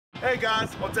Hey guys,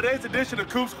 on today's edition of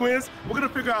Coops Quiz, we're going to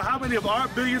figure out how many of our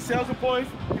billion sales employees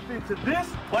can fit into this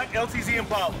black LTZ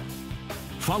Impala.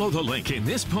 Follow the link in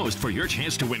this post for your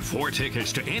chance to win 4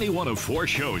 tickets to any one of 4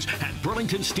 shows at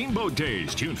Burlington Steamboat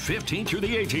Days, June 15th through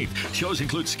the 18th. Shows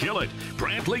include Skillet,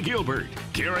 Brantley Gilbert,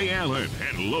 Gary Allen,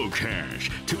 and Low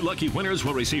Cash. 2 lucky winners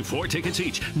will receive 4 tickets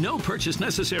each. No purchase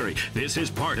necessary. This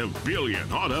is part of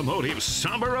Billion Automotive's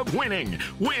Summer of Winning.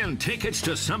 Win tickets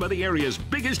to some of the area's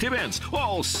biggest events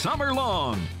all summer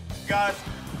long. Guys,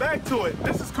 back to it.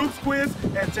 This is Coops Quiz,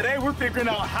 and today we're figuring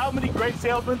out how many great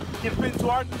salesmen can fit into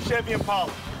our Chevy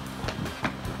Impala.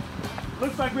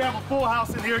 Looks like we have a full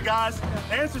house in here, guys.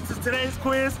 The answer to today's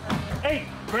quiz, 8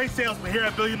 great salesmen here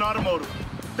at Billion Automotive.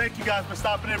 Thank you guys for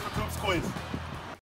stopping in for Coops Quiz.